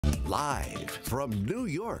Live from New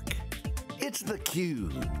York, it's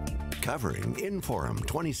theCUBE, covering Inforum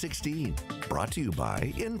 2016. Brought to you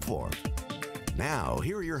by Infor. Now,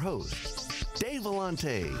 here are your hosts, Dave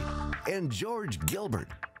Vellante and George Gilbert.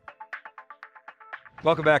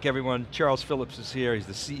 Welcome back, everyone. Charles Phillips is here. He's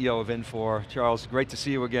the CEO of Infor. Charles, great to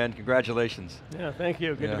see you again. Congratulations. Yeah, thank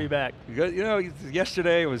you. Good to be back. You know,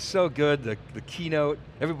 yesterday was so good. The keynote,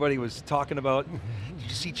 everybody was talking about, did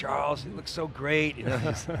you see Charles? He looks so great. You know,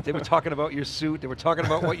 they were talking about your suit. They were talking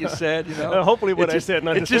about what you said. You know, hopefully what I said.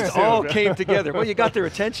 Not it just all came together. Well, you got their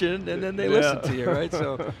attention, and then they listened to you, right?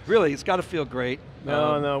 So really, it's got to feel great.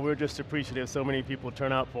 No, we're just appreciative. So many people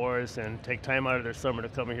turn out for us and take time out of their summer to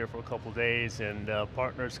come in here for a couple days, and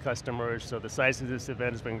partners, customers. So the size of this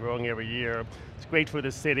event has been growing every year. It's great for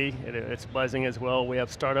the city. It's buzzing as well. We have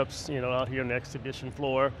startups, out here on the exhibition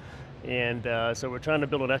floor. And so we're trying to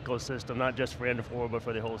build an ecosystem, not just for Infor, but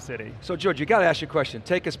for the whole city. So George, you got to ask your question.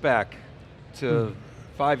 Take us back to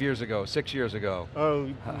 5 years ago, 6 years ago. Oh,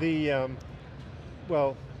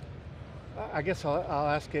 well, I guess I'll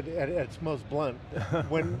ask it at its most blunt.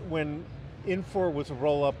 when Infor was a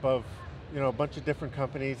roll-up of a bunch of different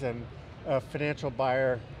companies and a financial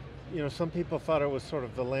buyer, some people thought it was sort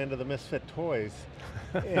of the land of the misfit toys.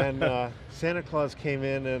 And Santa Claus came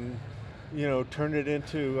in and turned it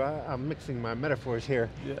into, I'm mixing my metaphors here.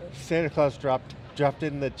 Yeah. Santa Claus dropped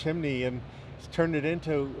in the chimney and turned it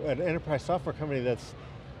into an enterprise software company that's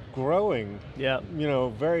growing,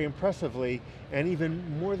 very impressively, and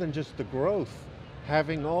even more than just the growth,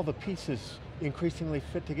 having all the pieces increasingly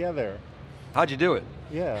fit together. How'd you do it?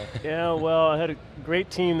 Yeah. Yeah, well, I had a great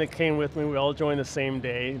team that came with me. We all joined the same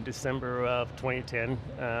day, in December of 2010.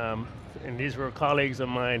 And these were colleagues of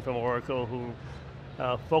mine from Oracle who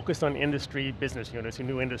focused on industry business units, who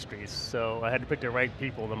knew industries. So I had to pick the right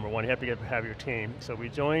people, number one. You have to have your team. So we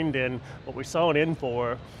joined, and what we saw in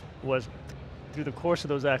Infor was, through the course of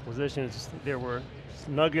those acquisitions, there were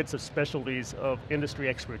nuggets of specialties of industry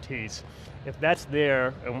expertise. If that's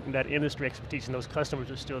there, and that industry expertise and those customers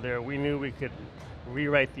are still there, we knew we could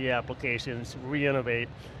rewrite the applications, re-innovate,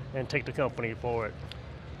 and take the company forward.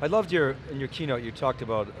 I loved in your keynote, you talked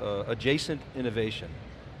about adjacent innovation,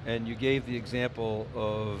 and you gave the example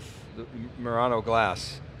of the Murano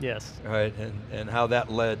glass. Yes. Right, and how that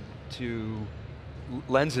led to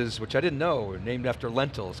lenses, which I didn't know, were named after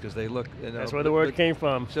lentils, because they look... That's where the word came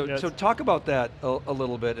from. So, yes. So talk about that a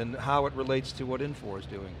little bit, and how it relates to what Infor is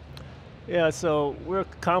doing. Yeah, so we're a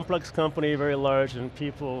complex company, very large, and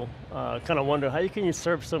people kind of wonder, how can you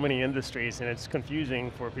serve so many industries? And it's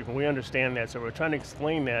confusing for people. We understand that, so we're trying to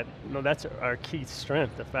explain that. That's our key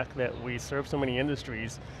strength, the fact that we serve so many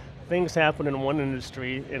industries. Things happen in one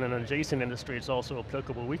industry, in an adjacent industry, it's also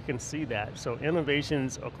applicable. We can see that. So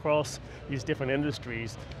innovations across these different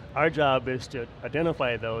industries, our job is to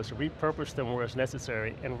identify those, repurpose them where it's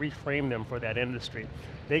necessary, and reframe them for that industry.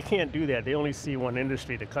 They can't do that. They only see one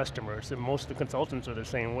industry, the customers, and most of the consultants are the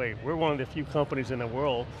same way. We're one of the few companies in the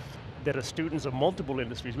world that are students of multiple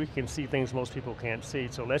industries. We can see things most people can't see,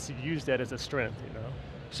 so let's use that as a strength,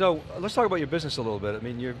 So let's talk about your business a little bit. I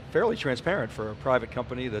mean, you're fairly transparent for a private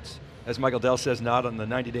company that's, as Michael Dell says, not on the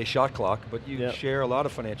 90-day shot clock, but you share a lot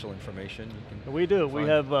of financial information. We do. We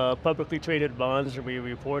have publicly traded bonds. We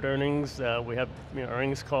report earnings. We have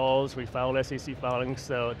earnings calls. We file SEC filings.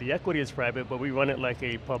 So the equity is private, but we run it like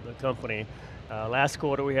a public company. Last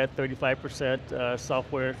quarter we had 35%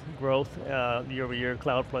 software growth year over year,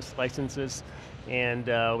 cloud plus licenses. And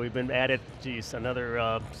we've been added,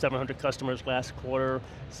 another 700 customers last quarter.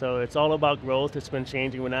 So it's all about growth. It's been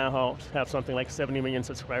changing. We now have something like 70 million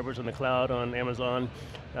subscribers in the cloud on Amazon.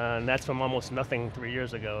 And that's from almost nothing 3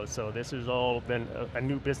 years ago. So this has all been a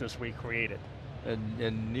new business we created.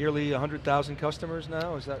 And nearly 100,000 customers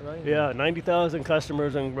now, is that right? Yeah, 90,000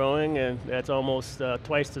 customers and growing, and that's almost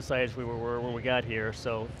twice the size we were when we got here.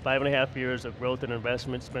 So 5.5 years of growth and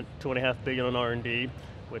investment, spent $2.5 billion on R&D,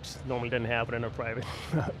 which normally didn't happen in a private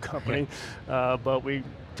company. But we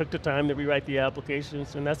took the time to rewrite the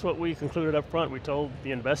applications, and that's what we concluded up front. We told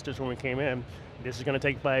the investors when we came in, this is going to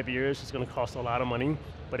take 5 years, it's going to cost a lot of money,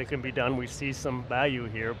 but it can be done. We see some value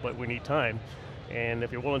here, but we need time. And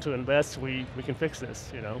if you're willing to invest, we can fix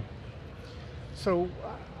this, So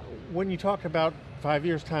when you talk about 5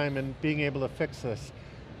 years time and being able to fix this,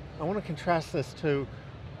 I want to contrast this to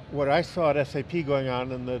what I saw at SAP going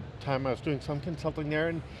on in the time I was doing some consulting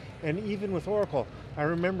there, and even with Oracle. I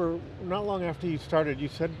remember not long after you started, you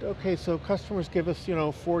said, okay, so customers give us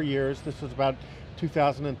 4 years. This was about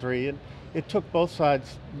 2003, and it took both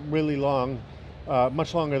sides really long,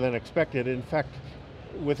 much longer than expected. In fact,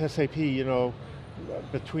 with SAP,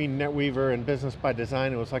 between NetWeaver and Business by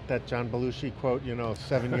Design, it was like that John Belushi quote,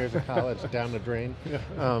 7 years of college down the drain.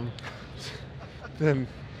 Yeah.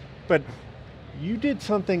 But you did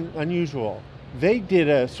something unusual. They did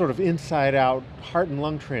a sort of inside-out heart and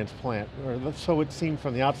lung transplant, or so it seemed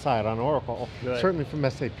from the outside on Oracle, right. Certainly from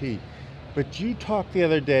SAP. But you talked the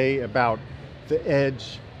other day about the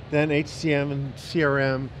edge, then HCM and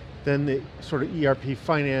CRM, then the sort of ERP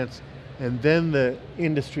finance, and then the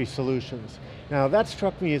industry solutions. Now that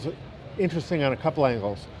struck me as interesting on a couple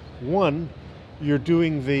angles. One, you're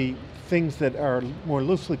doing the things that are more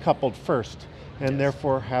loosely coupled first, and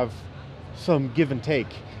therefore have some give and take.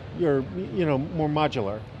 You're more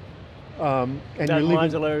modular. And that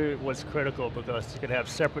modular was critical because you could have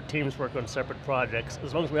separate teams work on separate projects,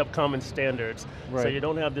 as long as we have common standards. Right. So you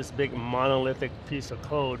don't have this big monolithic piece of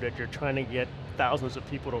code that you're trying to get thousands of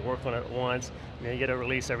people to work on at once, and you get a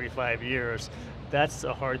release every 5 years. That's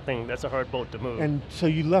a hard thing, that's a hard boat to move. And so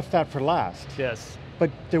you left that for last. Yes.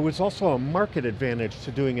 But there was also a market advantage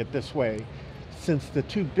to doing it this way. Since the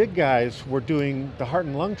two big guys were doing the heart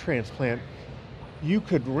and lung transplant, you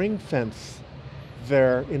could ring fence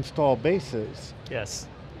their install bases. Yes,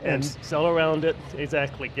 and sell around it,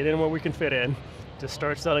 exactly. Get in where we can fit in, to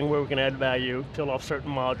start selling where we can add value, peel off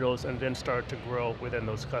certain modules, and then start to grow within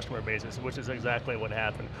those customer bases, which is exactly what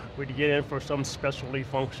happened. We'd get in for some specialty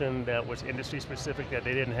function that was industry specific that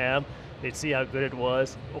they didn't have, they'd see how good it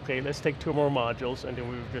was, okay, let's take 2 more modules, and then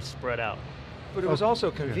we would just spread out. But it was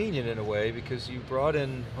also convenient in a way because you brought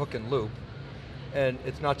in hook and loop, and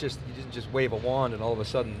it's not just, you didn't just wave a wand and all of a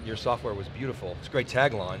sudden your software was beautiful. It's a great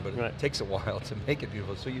tagline, but it takes a while to make it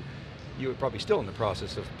beautiful. So you were probably still in the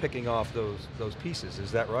process of picking off those pieces,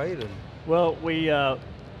 is that right? And well, you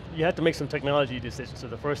had to make some technology decisions. So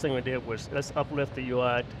the first thing we did was, let's uplift the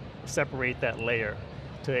UI, separate that layer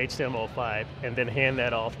to HTML5, and then hand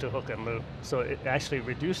that off to hook and loop. So it actually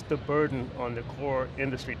reduced the burden on the core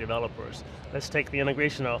industry developers. Let's take the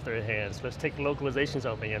integration off their hands. Let's take the localizations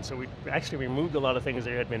off their hands. So we actually removed a lot of things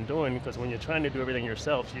they had been doing, because when you're trying to do everything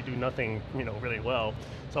yourself, you do nothing really well.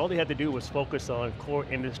 So all they had to do was focus on core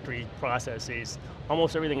industry processes.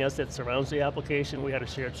 Almost everything else that surrounds the application, we had a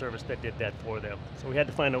shared service that did that for them. So we had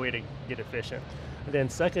to find a way to get efficient. And then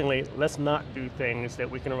secondly, let's not do things that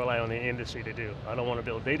we can rely on the industry to do. I don't want to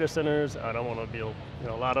build data centers, I don't want to build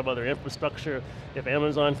a lot of other infrastructure. If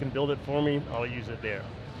Amazon can build it for me, I'll use it there.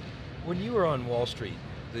 When you were on Wall Street,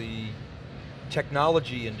 the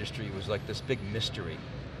technology industry was like this big mystery.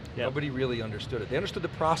 Yep. Nobody really understood it. They understood the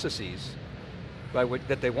processes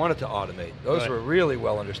that they wanted to automate. Those were really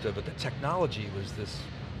well understood, but the technology was this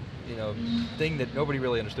thing that nobody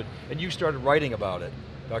really understood. And you started writing about it,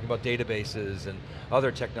 talking about databases and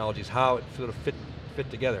other technologies, how it sort of fit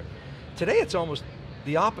together. Today it's almost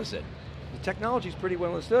the opposite. The technology is pretty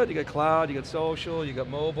well understood. You got cloud, you got social, you got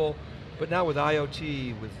mobile, but now with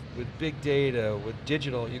IoT, with big data, with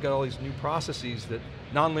digital, you got all these new processes that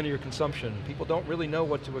nonlinear consumption, people don't really know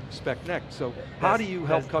what to expect next. So how do you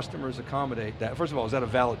help customers accommodate that? First of all, is that a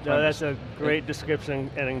valid premise? No, that's a great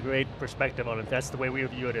description and a great perspective on it. That's the way we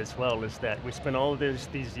view it as well, is that we spent all of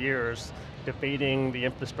these years debating the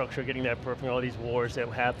infrastructure, getting that perfect, all these wars that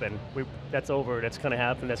happen. That's over, that's going to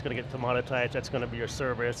happen, that's going to get commoditized, that's going to be your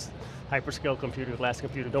service, hyperscale computer, glass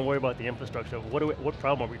computer, don't worry about the infrastructure. What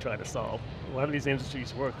problem are we trying to solve? How do these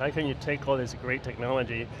industries work? How can you take all this great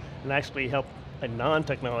technology and actually help a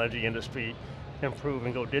non-technology industry improve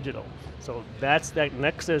and go digital? So that's that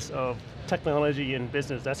nexus of technology and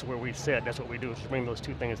business, that's where we sit, that's what we do, is bring those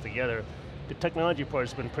two things together. The technology part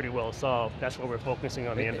has been pretty well solved. That's what we're focusing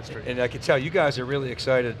on the industry. And I can tell you guys are really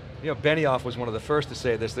excited. Benioff was one of the first to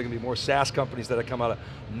say this. There are going to be more SaaS companies that have come out of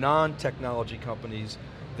non-technology companies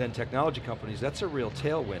than technology companies. That's a real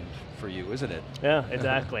tailwind for you, isn't it? Yeah,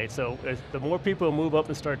 exactly. So the more people move up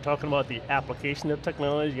and start talking about the application of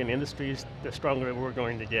technology in industries, the stronger we're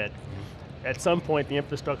going to get. At some point, the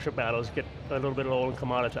infrastructure battles get a little bit old and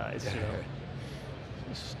commoditized.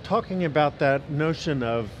 Talking about that notion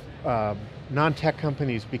of non-tech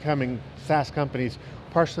companies becoming SaaS companies,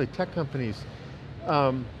 partially tech companies.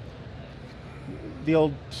 The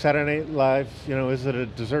old Saturday Night Live, is it a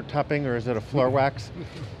dessert topping or is it a floor wax?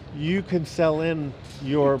 You can sell in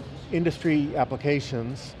your industry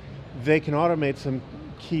applications, they can automate some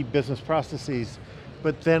key business processes,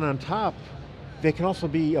 but then on top, they can also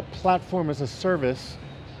be a platform as a service,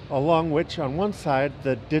 along which on one side,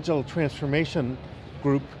 the digital transformation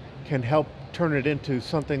group can help turn it into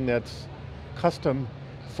something that's custom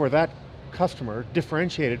for that customer,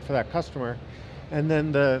 differentiated for that customer, and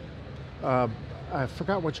then I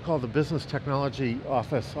forgot what you call the business technology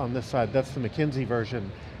office on this side, that's the McKinsey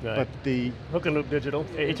version, but the... Hook and Loop Digital,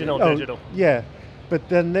 H&L Digital. Yeah, but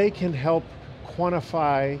then they can help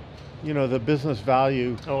quantify the business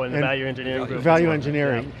value. Oh, and the value engineering group. Value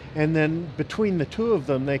engineering. Yeah. And then between the two of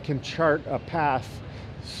them, they can chart a path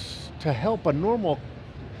to help a normal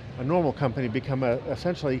company become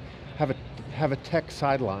essentially have a tech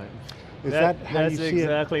sideline. Is that how you see it? That's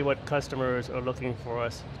exactly what customers are looking for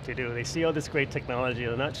us to do. They see all this great technology,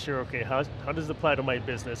 they're not sure, okay, how does it apply to my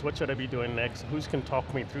business? What should I be doing next? Who's can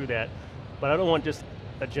talk me through that? But I don't want just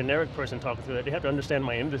a generic person talking through that. They have to understand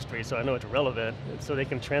my industry so I know it's relevant, so they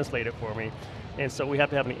can translate it for me. And so we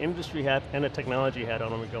have to have an industry hat and a technology hat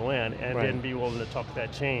on when we go in, and then be willing to talk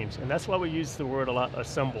that change. And that's why we use the word a lot,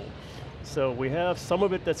 assemble. So we have some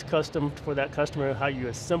of it that's custom for that customer, how you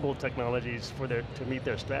assemble technologies to meet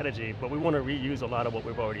their strategy, but we want to reuse a lot of what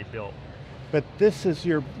we've already built. But this is,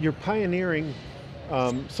 you're pioneering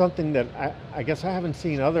something that I guess I haven't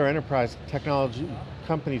seen other enterprise technology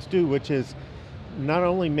companies do, which is not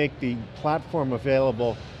only make the platform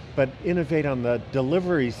available, but innovate on the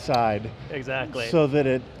delivery side. Exactly. So that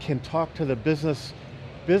it can talk to the business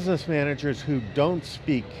managers who don't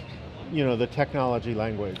speak the technology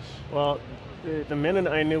language. Well, the minute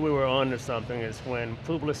I knew we were on to something is when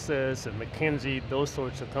Publicis and McKinsey, those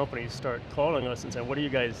sorts of companies start calling us and saying, what are you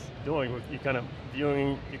guys doing?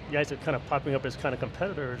 You guys are kind of popping up as kind of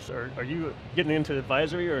competitors. Are you getting into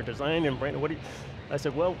advisory or design and brand? I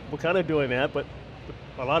said, well, we're kind of doing that, but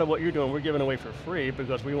a lot of what you're doing, we're giving away for free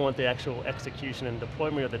because we want the actual execution and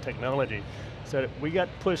deployment of the technology. So we got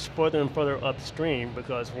pushed further and further upstream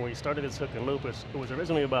because when we started this hook and loop, it was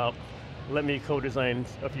originally about, let me co-design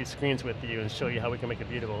a few screens with you and show you how we can make it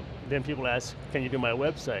beautiful. Then people ask, can you do my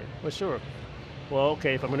website? Well, sure. Well,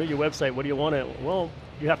 okay, if I'm going to do your website, what do you want it? Well,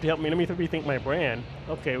 you have to help me, let me rethink my brand.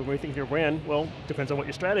 Okay, when we think your brand, well, depends on what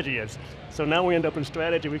your strategy is. So now we end up in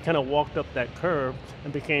strategy, we kind of walked up that curve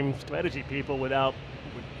and became strategy people without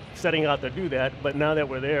setting out to do that, but now that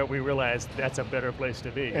we're there, we realize that's a better place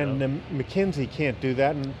to be. And McKinsey can't do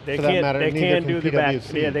that, and they for can't, that matter, they neither can't can do the PwC.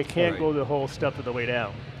 back, yeah, they can't go the whole step of the way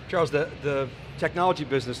down. Charles, the technology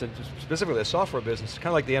business, and specifically the software business, is kind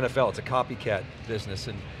of like the NFL, it's a copycat business,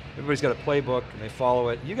 and everybody's got a playbook, and they follow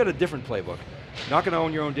it. You got a different playbook. You're not going to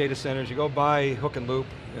own your own data centers, you go buy hook and loop,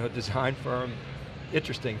 design firm.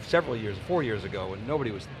 Interesting, 4 years ago, when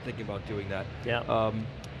nobody was thinking about doing that. Yeah.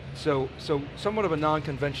 So somewhat of a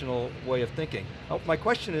non-conventional way of thinking. My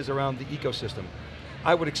question is around the ecosystem.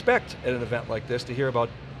 I would expect at an event like this to hear about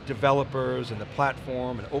developers and the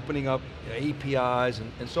platform and opening up APIs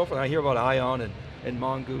and so forth. I hear about Ion and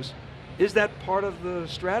Mongoose. Is that part of the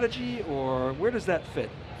strategy, or where does that fit?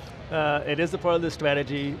 It is a part of the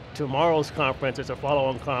strategy. Tomorrow's conference, it's a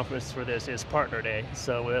follow-on conference for this, is Partner Day.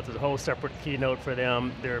 So we have a whole separate keynote for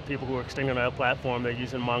them. There are people who are extending our platform, they're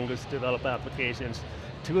using Mongoose to develop applications.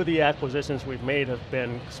 2 of the acquisitions we've made have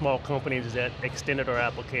been small companies that extended our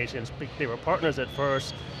applications. They were partners at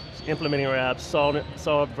first, implementing our apps,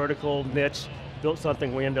 saw a vertical niche, built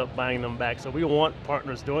something, we end up buying them back. So we want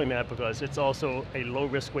partners doing that because it's also a low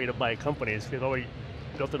risk way to buy companies. They've already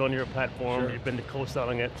built it on your platform, you've been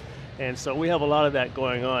co-selling it. And so we have a lot of that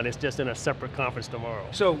going on. It's just in a separate conference tomorrow.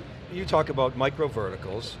 So you talk about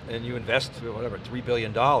Microverticals and you invest, whatever, $3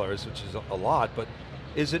 billion, which is a lot, but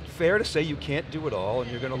is it fair to say you can't do it all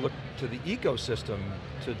and you're going to look to the ecosystem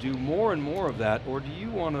to do more and more of that, or do you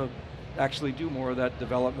want to actually do more of that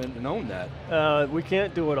development and own that? We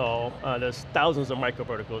can't do it all. There's thousands of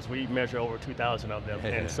microverticals. We measure over 2,000 of them.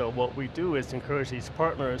 And so what we do is encourage these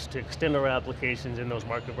partners to extend our applications in those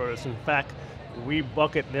microverticals. In fact, we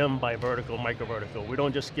bucket them by vertical, microvertical. We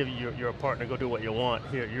don't just give you, you're a partner, go do what you want.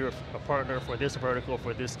 Here, you're a partner for this vertical,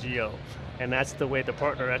 for this geo. And that's the way the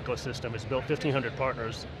partner ecosystem is built, 1,500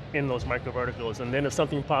 partners in those microverticals. And then if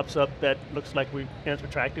something pops up that looks like it's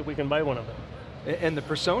attractive, we can buy one of them. And the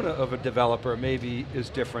persona of a developer maybe is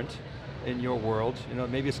different in your world.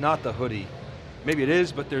 Maybe it's not the hoodie. Maybe it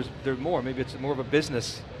is, but there's more. Maybe it's more of a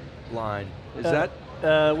business line. Is that?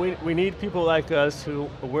 We need people like us who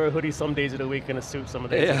wear a hoodie some days of the week and a suit some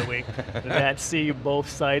days of the week, that see both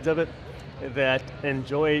sides of it, that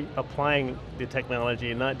enjoy applying the technology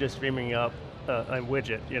and not just dreaming up a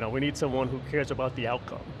widget. We need someone who cares about the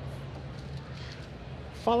outcome.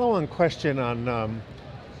 Follow-on question on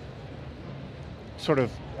sort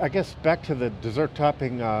of, I guess, back to the dessert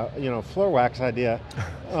topping, floor wax idea.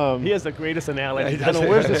 He has the greatest analogy. I don't know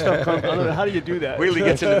where's this stuff come from. I don't know, how do you do that? Wait till he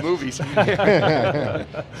gets into movies.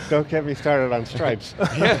 Don't get me started on stripes.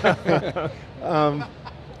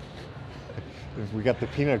 We got the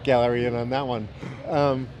peanut gallery in on that one.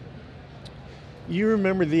 You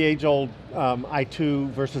remember the age-old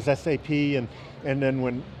I2 versus SAP, and then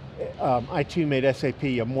when I2 made SAP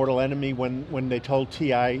a mortal enemy when they told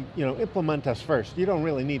TI, implement us first. You don't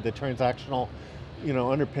really need the transactional,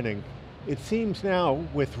 underpinning. It seems now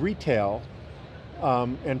with retail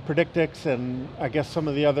and Predictix and I guess some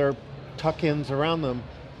of the other tuck-ins around them,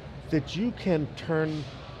 that you can turn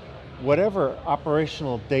whatever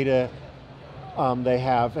operational data they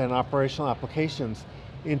have and operational applications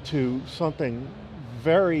into something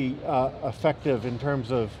very effective in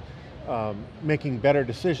terms of making better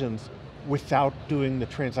decisions without doing the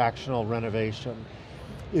transactional renovation.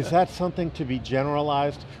 Is that something to be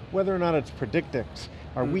generalized? Whether or not it's Predictix,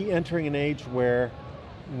 are we entering an age where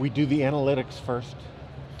we do the analytics first?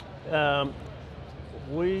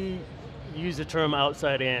 We use the term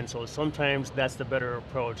outside in, so sometimes that's the better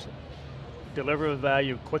approach. Deliver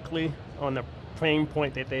value quickly on the pain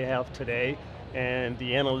point that they have today, and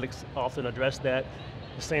the analytics often address that.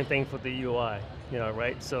 The same thing for the UI,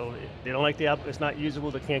 right? So they don't like the app, it's not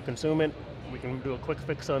usable, they can't consume it. We can do a quick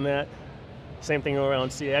fix on that. Same thing around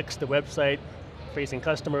CX, the website, facing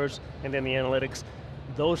customers, and then the analytics.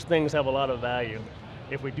 Those things have a lot of value.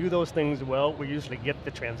 If we do those things well, we usually get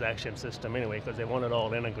the transaction system anyway, because they want it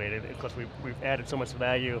all integrated, because we've added so much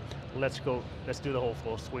value. Let's do the whole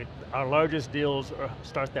full suite. Our largest deals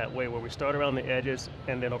start that way, where we start around the edges,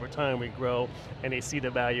 and then over time we grow, and they see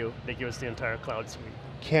the value, they give us the entire cloud suite.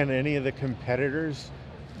 Can any of the competitors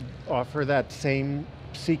offer that same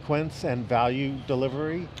sequence and value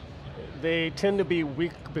delivery? They tend to be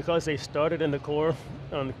weak because they started in the core,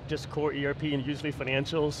 on just core ERP and usually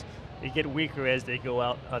financials. They get weaker as they go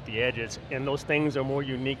out at the edges, and those things are more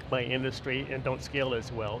unique by industry and don't scale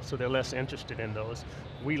as well, so they're less interested in those.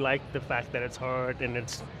 We like the fact that it's hard and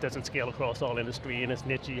it doesn't scale across all industry and it's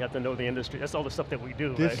niche, you have to know the industry. That's all the stuff that we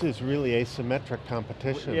do, This is really asymmetric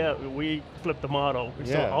competition. Yeah, we flip the model.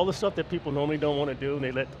 Yeah. So all the stuff that people normally don't want to do and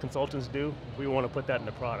they let consultants do, we want to put that in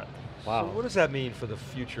the product. Wow. So what does that mean for the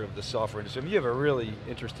future of the software industry? I mean, you have a really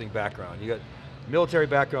interesting background. You got military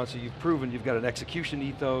background, so you've proven you've got an execution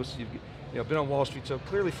ethos, you've been on Wall Street, so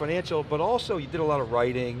clearly financial, but also you did a lot of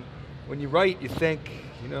writing. When you write, you think,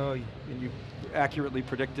 and you accurately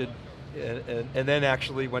predicted, and then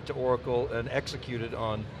actually went to Oracle and executed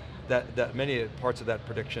on that many parts of that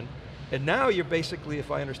prediction. And now you're basically, if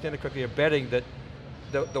I understand it correctly, you're betting that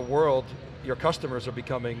the world, your customers are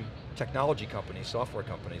becoming technology companies, software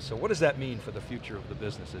companies. So what does that mean for the future of the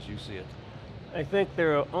business as you see it? I think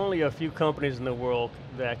there are only a few companies in the world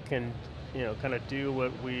that can kind of do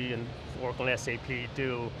what we and Oracle and SAP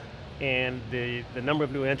do, and the number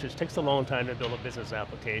of new entrants takes a long time to build a business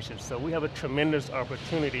application. So we have a tremendous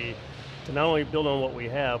opportunity to not only build on what we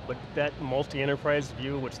have, but that multi-enterprise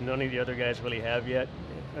view, which none of the other guys really have yet,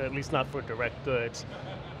 at least not for direct goods.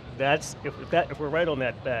 If we're right on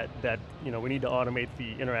that bet, that we need to automate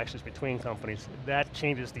the interactions between companies, that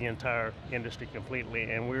changes the entire industry completely,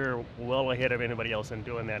 and we're well ahead of anybody else in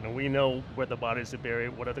doing that. And we know where the bodies are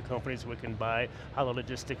buried, what other companies we can buy, how the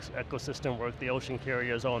logistics ecosystem works, the ocean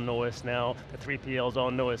carriers all know us now, the 3PLs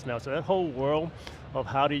all know us now. So that whole world of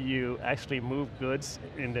how do you actually move goods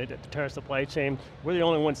in the entire supply chain, we're the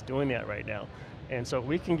only ones doing that right now. And so if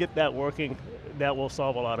we can get that working, that will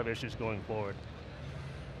solve a lot of issues going forward.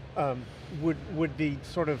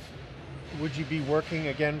 Would you be working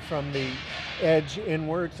again from the edge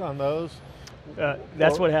inwards on those?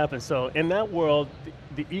 That's what happens. So in that world,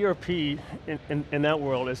 the ERP in that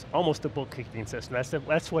world is almost a bookkeeping system.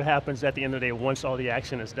 That's what happens at the end of the day once all the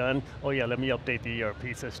action is done. Oh yeah, let me update the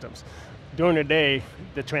ERP systems. During the day,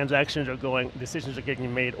 the transactions are going, decisions are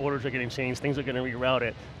getting made, orders are getting changed, things are getting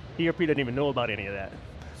rerouted. ERP doesn't even know about any of that.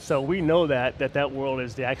 So we know that world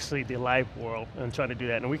is actually the live world and trying to do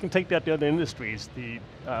that. And we can take that to other industries. The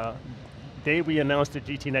day we announced the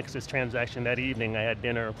GT Nexus transaction that evening, I had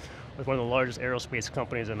dinner with one of the largest aerospace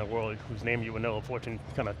companies in the world, whose name you would know, a Fortune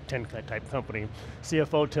kind of 10 type company.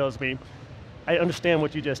 CFO tells me, I understand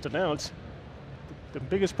what you just announced. The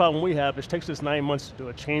biggest problem we have is it takes us 9 months to do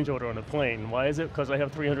a change order on a plane. Why is it? Because I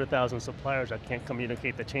have 300,000 suppliers I can't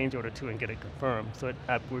communicate the change order to and get it confirmed. So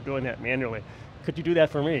we're doing that manually. Could you do that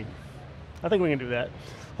for me? I think we can do that.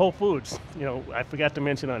 Whole Foods, I forgot to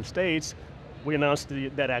mention on stage, we announced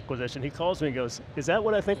that acquisition. He calls me and goes, is that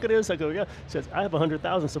what I think it is? I go, yeah. He says, I have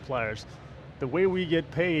 100,000 suppliers. The way we get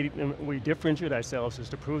paid and we differentiate ourselves is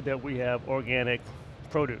to prove that we have organic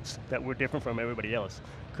produce, that we're different from everybody else.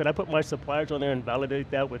 Could I put my suppliers on there and validate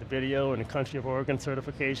that with video and country of origin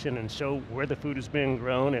certification and show where the food is being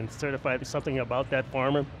grown and certify something about that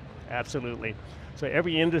farmer? Absolutely. So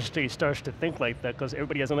every industry starts to think like that because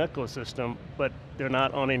everybody has an ecosystem, but they're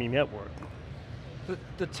not on any network.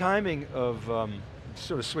 The timing of,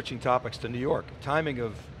 sort of switching topics to New York, timing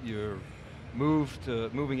of your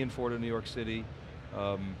moving Infor to New York City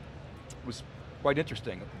was quite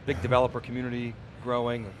interesting. Big developer community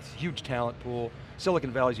growing, a huge talent pool.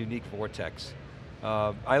 Silicon Valley's unique vortex.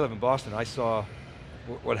 I live in Boston. I saw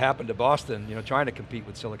what happened to Boston, trying to compete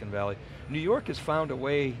with Silicon Valley. New York has found a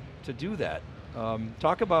way to do that.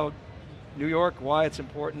 Talk about New York, why it's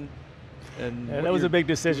important. And that was a big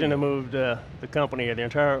decision to move the company.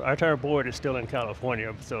 Our entire board is still in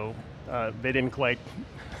California, so they didn't quite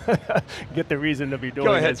get the reason to be doing it.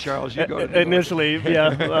 Go ahead, Charles, you go ahead. Initially,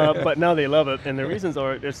 yeah, but now they love it, and the reasons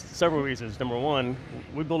are, there's several reasons. Number one,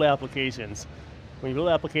 we build applications. When you build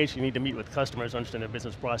an application, you need to meet with customers, understand their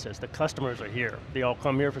business process. The customers are here. They all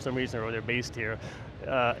come here for some reason, or they're based here.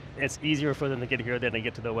 It's easier for them to get here than to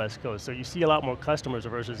get to the West Coast. So you see a lot more customers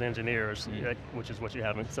versus engineers, which is what you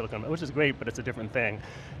have in Silicon Valley, which is great, but it's a different thing.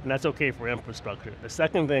 And that's okay for infrastructure. The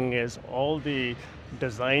second thing is all the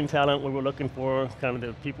design talent we were looking for, kind of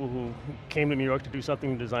the people who came to New York to do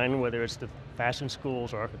something in design, whether it's the fashion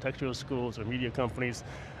schools or architectural schools or media companies.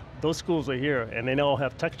 Those schools are here, and they all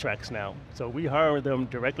have tech tracks now. So we hire them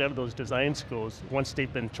directly out of those design schools once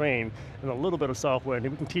they've been trained, and a little bit of software, and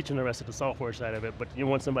we can teach them the rest of the software side of it, but you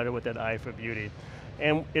want somebody with that eye for beauty.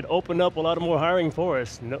 And it opened up a lot of more hiring for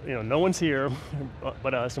us. No one's here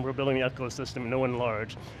but us, and we're building the ecosystem, no one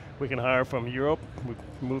large. We can hire from Europe, we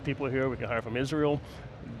move people here, we can hire from Israel.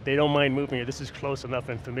 They don't mind moving here. This is close enough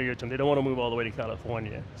and familiar to them. They don't want to move all the way to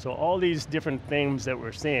California. So all these different things that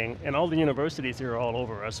we're seeing, and all the universities here are all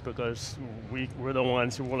over us because we're the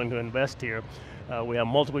ones who are willing to invest here. We have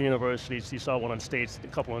multiple universities. You saw one on stage, a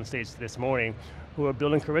couple on stage this morning, who are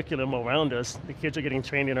building curriculum around us. The kids are getting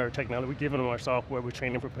trained in our technology. We're giving them our software, we're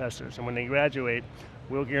training professors, and when they graduate,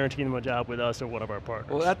 we'll guarantee them a job with us or one of our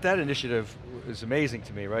partners. Well, that initiative is amazing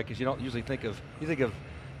to me, right? Because you don't usually think of, you think of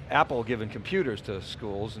Apple giving computers to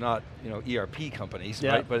schools, not ERP companies,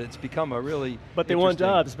 right? But it's become a really But they want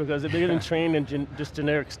jobs because if they're getting trained in just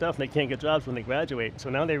generic stuff, they can't get jobs when they graduate. So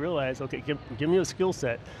now they realize, okay, give me a skill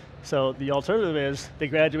set. So the alternative is they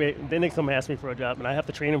graduate, and then they come ask me for a job, and I have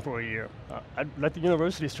to train them for a year. I'd let the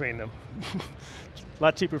universities train them. A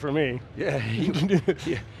lot cheaper for me. Yeah,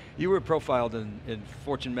 you were profiled in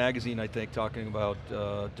Fortune magazine, I think, talking about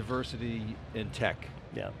diversity in tech.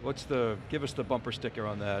 Yeah. Give us the bumper sticker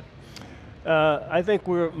on that. I think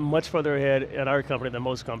we're much further ahead at our company than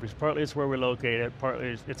most companies. Partly it's where we're located,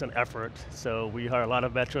 partly it's an effort. So we hire a lot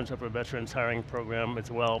of veterans, have a veterans hiring program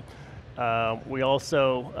as well. We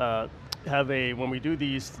also have when we do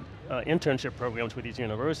these internship programs with these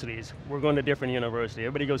universities, we're going to different universities.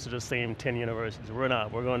 Everybody goes to the same 10 universities. We're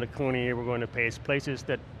not. We're going to CUNY, we're going to Pace, places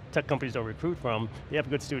that tech companies don't recruit from. They have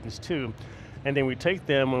good students too. And then we take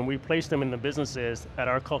them and we place them in the businesses at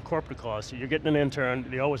our corporate cost. So you're getting an intern,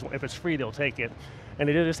 they always, if it's free, they'll take it. And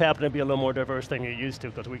it just happen to be a little more diverse than you're used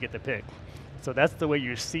to because we get to pick. So that's the way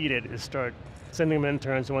you're seeded, is start sending them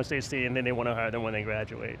interns once they see, and then they want to hire them when they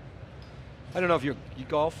graduate. I don't know if you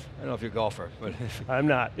golf. I don't know if you're a golfer, but I'm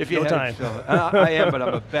not. If you time. So, I am, but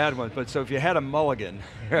I'm a bad one. But so if you had a mulligan,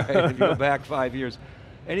 right, if you go back 5 years,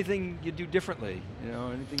 anything you do differently?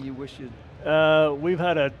 Anything you wish you'd? We've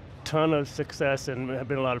had a ton of success and have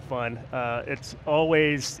been a lot of fun. It's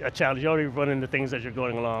always a challenge. You already run into things as you're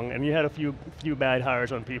going along, and you had a few bad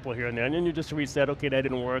hires on people here and there, and then you just reset, okay, that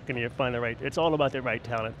didn't work, and you find the right, it's all about the right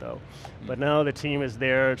talent though. But now the team is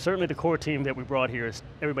there. Certainly the core team that we brought here,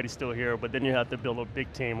 everybody's still here, but then you have to build a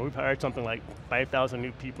big team. We've hired something like 5,000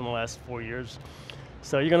 new people in the last 4 years.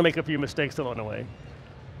 So you're going to make a few mistakes along the way.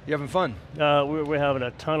 You having fun? We're having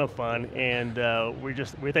a ton of fun, and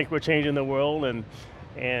we think we're changing the world,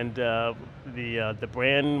 and the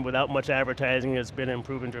brand, without much advertising, has been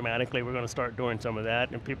improving dramatically. We're going to start doing some of that,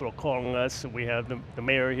 and people are calling us. We have the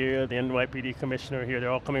mayor here, the NYPD commissioner here.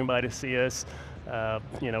 They're all coming by to see us.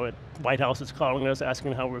 White House is calling us,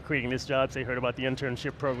 asking how we're creating this jobs. They heard about the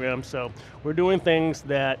internship program. So we're doing things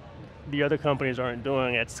that the other companies aren't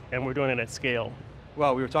doing, and we're doing it at scale.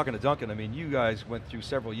 Well, we were talking to Duncan. I mean, you guys went through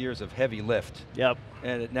several years of heavy lift. Yep.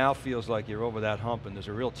 And it now feels like you're over that hump, and there's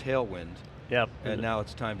a real tailwind. Yep. And now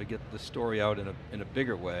it's time to get the story out in a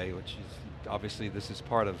bigger way, which is, obviously this is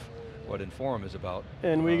part of what Inforum is about.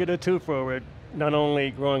 And we get a two-for. We're not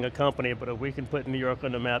only growing a company, but if we can put New York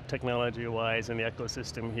on the map technology-wise in the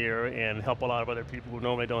ecosystem here and help a lot of other people who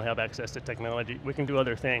normally don't have access to technology, we can do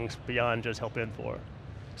other things beyond just help Infor.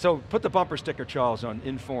 So put the bumper sticker, Charles, on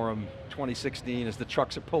Inforum 2016 as the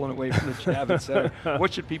trucks are pulling away from the Javits Center.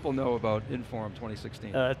 What should people know about Inforum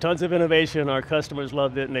 2016? Tons of innovation. Our customers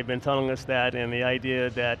loved it, and they've been telling us that, and the idea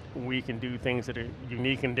that we can do things that are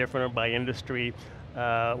unique and different by industry.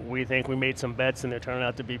 we think we made some bets and they're turning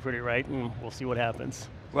out to be pretty right, and we'll see what happens.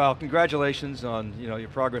 Well, congratulations on your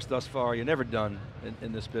progress thus far. You're never done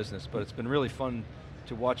in this business, but it's been really fun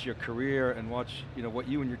to watch your career and watch what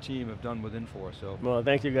you and your team have done with Infor. So. Well,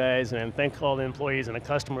 thank you guys, and thank all the employees and the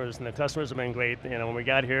customers have been great. When we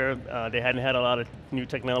got here, they hadn't had a lot of new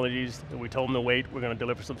technologies. We told them to wait. We're going to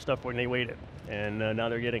deliver some stuff when they waited, and now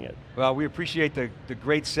they're getting it. Well, we appreciate the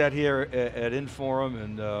great set here at Inforum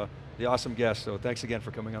and the awesome guests, so thanks again for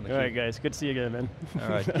coming on theCUBE. All right guys, good to see you again, man. All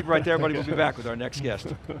right, keep it right there, everybody. We'll be back with our next guest.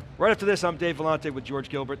 Right after this, I'm Dave Vellante with George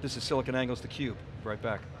Gilbert. This is SiliconANGLE's theCUBE. Be right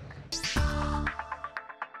back.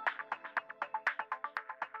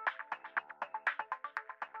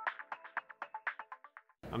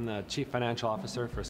 I'm the Chief Financial Officer for